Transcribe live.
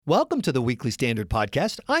Welcome to the Weekly Standard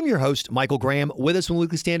Podcast. I'm your host, Michael Graham. With us from the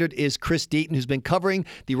Weekly Standard is Chris Deaton, who's been covering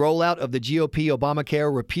the rollout of the GOP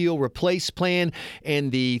Obamacare Repeal Replace plan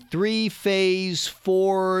and the three-phase,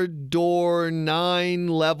 four-door,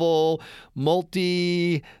 nine-level,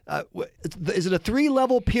 is it a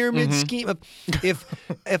three-level pyramid scheme?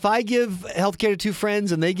 If I give health care to two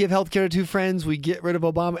friends and they give health care to two friends, we get rid of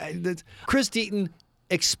Obama. Chris Deaton,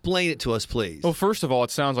 explain it to us, please. Well, first of all,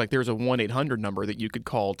 it sounds like there's a 1-800 number that you could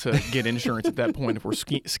call to get insurance at that point if we're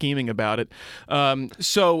scheming about it. We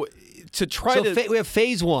have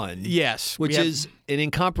phase one. Yes. Which is an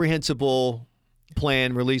incomprehensible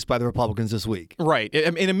plan released by the Republicans this week. Right.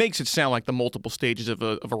 And it makes it sound like the multiple stages of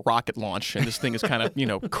a rocket launch, and this thing is kind of,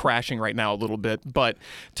 crashing right now a little bit. But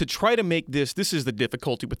to try to make this is the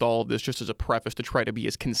difficulty with all of this, just as a preface, to try to be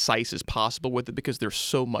as concise as possible with it because there's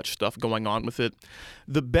so much stuff going on with it.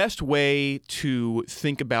 The best way to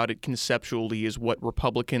think about it conceptually is what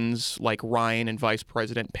Republicans like Ryan and Vice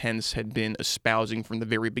President Pence had been espousing from the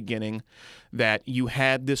very beginning, that you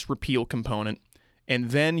had this repeal component,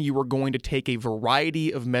 and then you were going to take a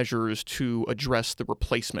variety of measures to address the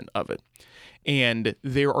replacement of it. And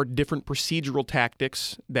there are different procedural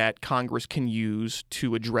tactics that Congress can use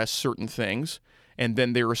to address certain things. And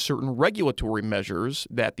then there are certain regulatory measures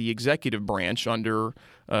that the executive branch under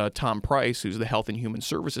Tom Price, who's the Health and Human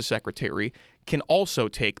Services Secretary, can also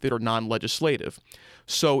take that are non-legislative.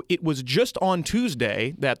 So it was just on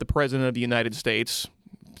Tuesday that the President of the United States,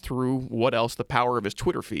 through the power of his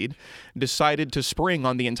Twitter feed, decided to spring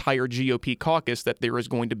on the entire GOP caucus that there is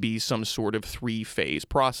going to be some sort of three-phase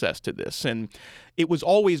process to this. And it was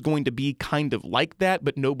always going to be kind of like that,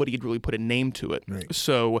 but nobody had really put a name to it. Right.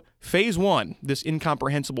 So phase one, this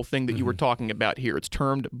incomprehensible thing that you were talking about here, it's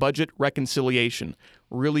termed budget reconciliation.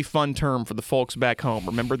 Really fun term for the folks back home.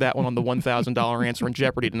 Remember that one on the $1,000 answer in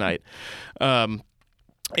Jeopardy tonight. And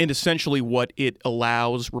essentially what it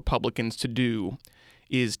allows Republicans to do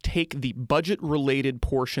is take the budget-related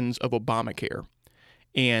portions of Obamacare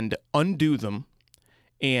and undo them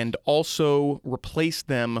and also replace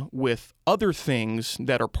them with other things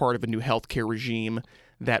that are part of a new healthcare regime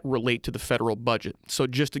that relate to the federal budget. So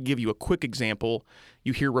just to give you a quick example,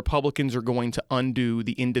 you hear Republicans are going to undo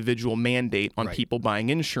the individual mandate on people buying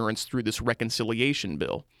insurance through this reconciliation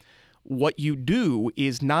bill. What you do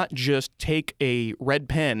is not just take a red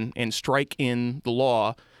pen and strike in the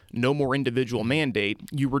law, no more individual mandate.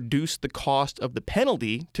 You reduce the cost of the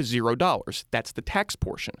penalty to $0. That's the tax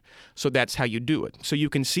portion. So that's how you do it. So you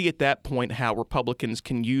can see at that point how Republicans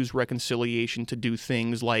can use reconciliation to do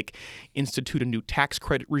things like institute a new tax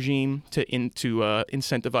credit regime to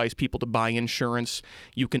incentivize people to buy insurance.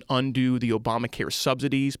 You can undo the Obamacare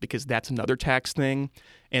subsidies because that's another tax thing.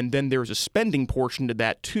 And then there's a spending portion to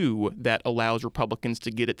that, too, that allows Republicans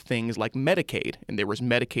to get at things like Medicaid. And there was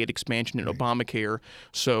Medicaid expansion in Obamacare,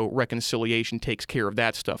 so reconciliation takes care of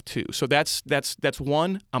that stuff, too. So that's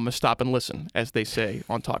one. I'm going to stop and listen, as they say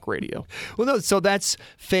on talk radio. Well, no, so that's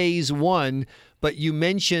phase one, but you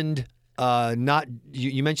mentioned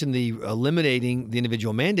you mentioned the eliminating the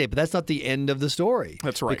individual mandate, but that's not the end of the story.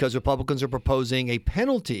 That's right. Because Republicans are proposing a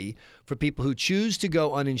penalty for people who choose to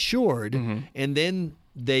go uninsured, and then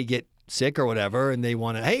they get sick or whatever, and they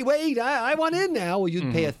want to, hey, wait, I want in now. Well,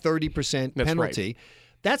 you'd pay a 30% penalty. Right.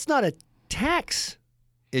 That's not a tax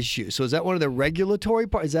issue. So is that one of the regulatory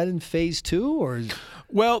parts? Is that in phase two, or?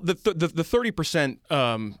 Well, the 30%.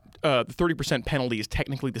 The 30% penalty is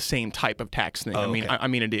technically the same type of tax thing. Oh, okay. I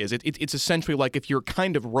mean, it is. It's essentially like if you're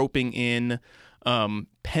kind of roping in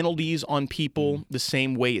penalties on people the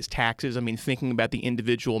same way as taxes. I mean, thinking about the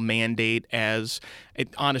individual mandate as,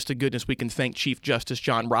 honest to goodness, we can thank Chief Justice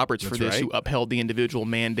John Roberts for this, who upheld the individual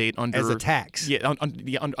mandate under as a tax. Yeah,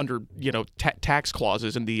 under tax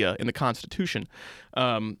clauses in the Constitution.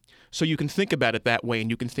 So you can think about it that way, and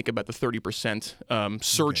you can think about the 30%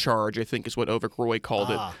 surcharge, I think is what Ovik Roy called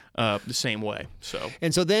it, the same way. So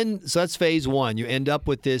that's phase one. You end up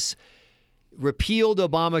with this repealed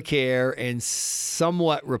Obamacare and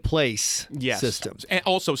somewhat replace systems. And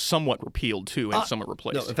also somewhat repealed, too, and somewhat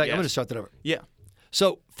replaced. No, in fact, I'm going to start that over. Yeah.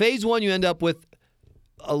 So phase one, you end up with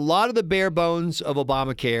a lot of the bare bones of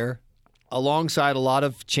Obamacare alongside a lot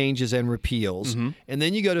of changes and repeals. And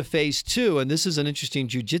then you go to phase two, and this is an interesting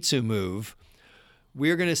jujitsu move.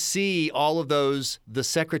 We're going to see all of those, the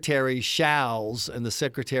Secretary Shalls and the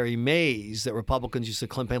Secretary Mays that Republicans used to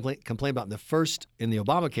complain about in the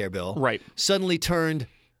Obamacare bill, suddenly turned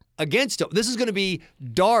against it. This is going to be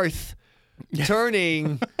Darth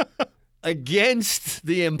turning against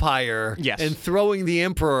the Empire and throwing the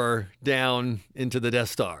Emperor down into the Death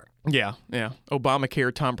Star. Yeah.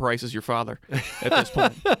 Obamacare, Tom Price is your father at this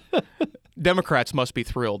point. Democrats must be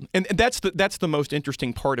thrilled, and that's the most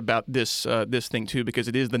interesting part about this thing too, because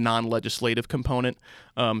it is the non-legislative component.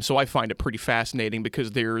 So I find it pretty fascinating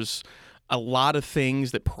because there's a lot of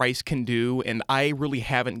things that Price can do, and I really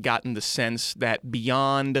haven't gotten the sense that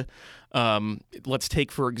beyond. Let's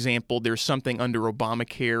take, for example, there's something under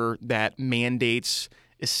Obamacare that mandates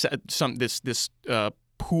this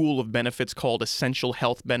pool of benefits called essential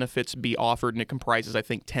health benefits be offered, and it comprises, I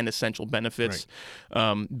think, 10 essential benefits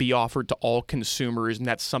be offered to all consumers, and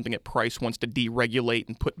that's something that Price wants to deregulate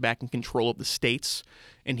and put back in control of the states.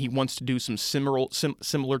 And he wants to do some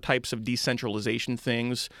similar types of decentralization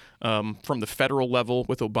things from the federal level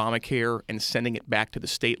with Obamacare and sending it back to the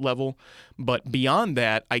state level. But beyond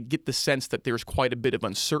that, I get the sense that there's quite a bit of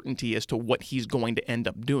uncertainty as to what he's going to end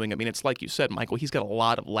up doing. I mean, it's like you said, Michael, he's got a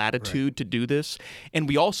lot of latitude to do this. And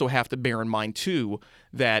we also have to bear in mind, too,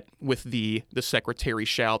 that with the secretary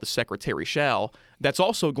shall, that's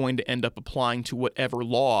also going to end up applying to whatever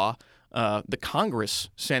law the Congress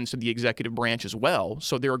sends to the executive branch as well.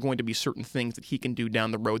 So there are going to be certain things that he can do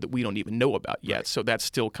down the road that we don't even know about yet. So that's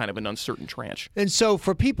still kind of an uncertain tranche. And so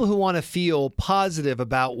for people who want to feel positive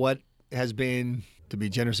about what has been, to be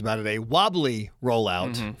generous about it, a wobbly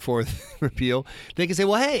rollout for repeal, they can say,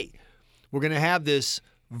 well, hey, we're going to have this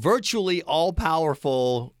virtually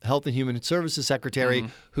all-powerful Health and Human Services Secretary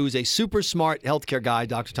who's a super smart healthcare guy,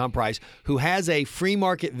 Dr. Tom Price, who has a free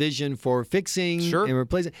market vision for fixing and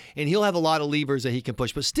replacing, and he'll have a lot of levers that he can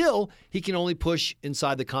push. But still, he can only push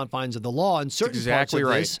inside the confines of the law. And certain parts of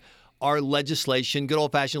this are legislation, good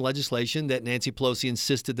old-fashioned legislation that Nancy Pelosi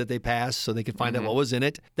insisted that they pass so they could find out what was in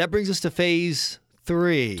it. That brings us to phase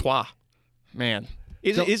 3. Man.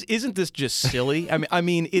 Isn't this just silly? I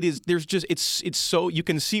mean, it is. There's just it's so you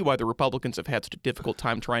can see why the Republicans have had such a difficult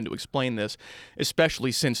time trying to explain this,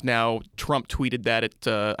 especially since now Trump tweeted that at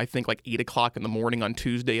I think like 8:00 in the morning on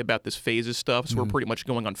Tuesday about this phases stuff. So we're pretty much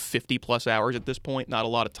going on 50+ hours at this point. Not a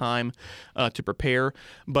lot of time to prepare.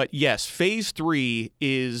 But yes, phase 3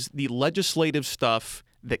 is the legislative stuff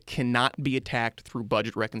that cannot be attacked through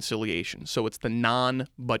budget reconciliation. So it's the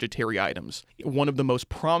non-budgetary items. One of the most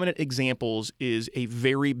prominent examples is a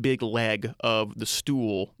very big leg of the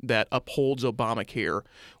stool that upholds Obamacare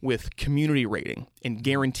with community rating and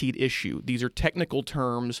guaranteed issue. These are technical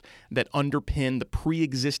terms that underpin the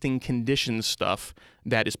pre-existing conditions stuff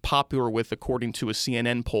that is popular with, according to a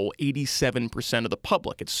CNN poll, 87% of the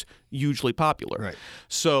public. It's hugely popular. Right.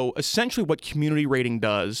 So essentially what community rating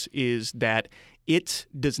does is that it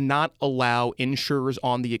does not allow insurers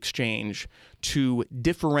on the exchange to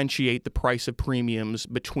differentiate the price of premiums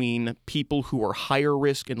between people who are higher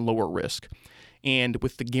risk and lower risk. And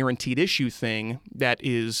with the guaranteed issue thing, that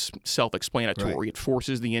is self-explanatory. Right. It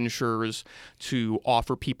forces the insurers to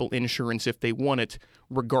offer people insurance if they want it,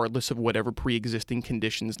 regardless of whatever pre-existing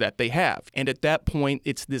conditions that they have. And at that point,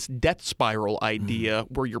 it's this death spiral idea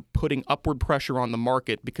where you're putting upward pressure on the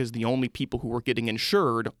market because the only people who are getting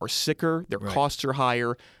insured are sicker, their costs are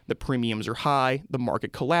higher, the premiums are high, the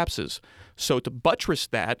market collapses. So to buttress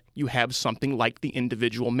that, you have something like the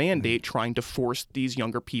individual mandate trying to force these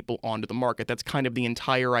younger people onto the market. That's kind of the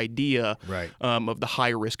entire idea of the high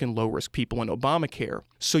risk and low risk people in Obamacare.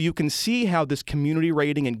 So you can see how this community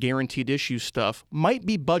rating and guaranteed issue stuff might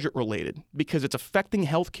be budget related because it's affecting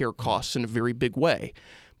healthcare costs in a very big way.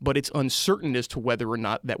 But it's uncertain as to whether or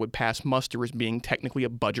not that would pass muster as being technically a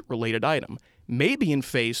budget-related item. Maybe in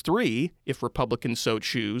phase 3, if Republicans so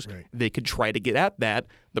choose, they could try to get at that.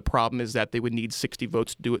 The problem is that they would need 60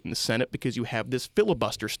 votes to do it in the Senate because you have this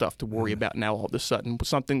filibuster stuff to worry about now all of a sudden.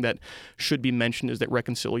 Something that should be mentioned is that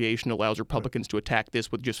reconciliation allows Republicans to attack this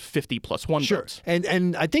with just 50+1 votes.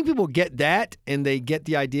 And I think people get that, and they get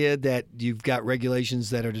the idea that you've got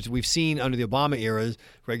regulations that are just, we've seen under the Obama era,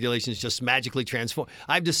 regulations just magically transform.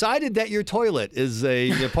 I've decided that your toilet is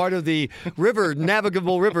a part of the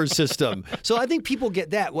navigable river system. So I think people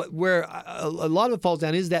get that. Where a lot of it falls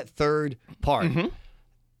down is that third part.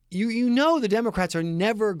 You know the Democrats are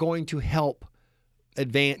never going to help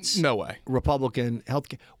advance Republican health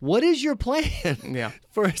care. What is your plan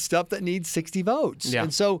for stuff that needs 60 votes?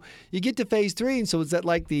 And so you get to phase 3, and so is that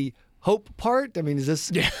like the hope part? I mean, is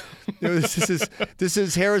this this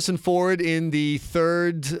is Harrison Ford in the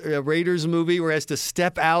third Raiders movie where he has to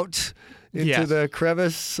step out into the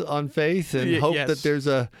crevice on faith and hope that there's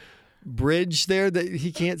a bridge there that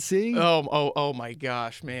he can't see? Oh my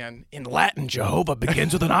gosh, man! In Latin, Jehovah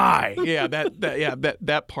begins with an I.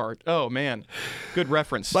 that part. Oh man, good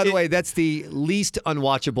reference. By the way, that's the least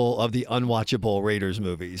unwatchable of the unwatchable Raiders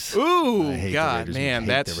movies. Ooh, God, man,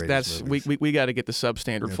 that's we got to get the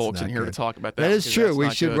substandard folks in here to talk about that. That is true. We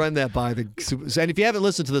should run that by the. And if you haven't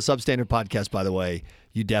listened to the Substandard podcast, by the way,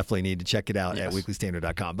 you definitely need to check it out at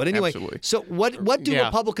weeklystandard.com. But anyway, Absolutely. so what do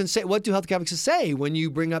Republicans say? What do health advocates say when you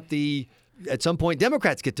bring up at some point,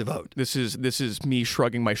 Democrats get to vote? This is me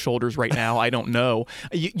shrugging my shoulders right now. I don't know.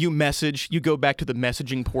 You go back to the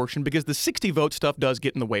messaging portion because the 60-vote stuff does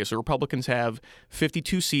get in the way. So Republicans have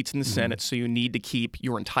 52 seats in the Senate, so you need to keep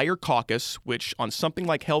your entire caucus, which on something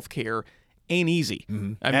like health care ain't easy.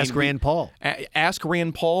 Ask Rand Paul. Ask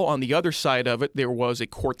Rand Paul. On the other side of it, there was a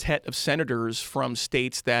quartet of senators from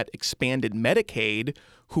states that expanded Medicaid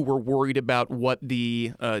who were worried about what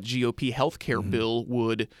the GOP health care bill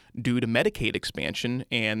would do to Medicaid expansion,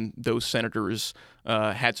 and those senators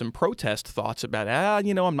had some protest thoughts about,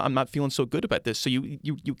 I'm not feeling so good about this. So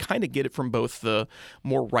you kind of get it from both the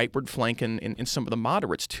more rightward flank and some of the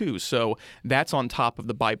moderates too. So that's on top of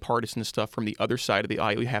the bipartisan stuff from the other side of the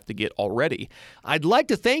aisle you have to get already. I'd like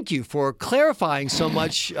to thank you for clarifying so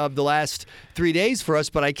much of the last 3 days for us,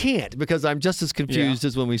 but I can't because I'm just as confused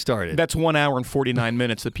as when we started. That's 1 hour and 49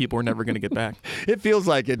 minutes that people are never going to get back. It feels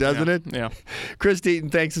like it, doesn't it? Yeah. Chris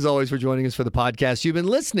Deaton, thanks as always for joining us for the podcast. You've been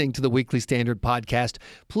listening to the Weekly Standard podcast.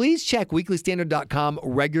 Please check weeklystandard.com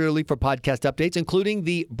regularly for podcast updates, including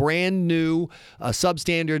the brand new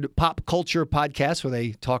substandard pop culture podcast where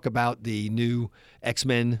they talk about the new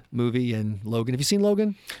X-Men movie and Logan. Have you seen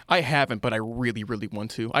Logan? I haven't, but I really, really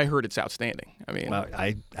want to. I heard it's outstanding. I mean, well,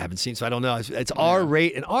 I haven't seen, so I don't know. It's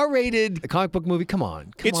R-rated, an R-rated comic book movie. Come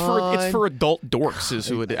on, it's for adult dorks.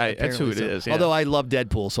 That's who it is. Yeah. Although I love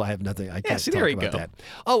Deadpool, so I have nothing. I can't talk there you about go. that.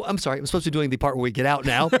 Oh, I'm sorry. I'm supposed to be doing the part where we get out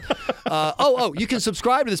now. You can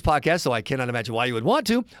subscribe to this podcast, so I cannot imagine why you would want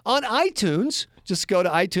to, on iTunes. Just go to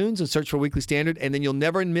iTunes and search for Weekly Standard, and then you'll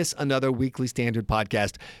never miss another Weekly Standard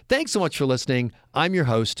podcast. Thanks so much for listening. I'm your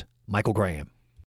host, Michael Graham.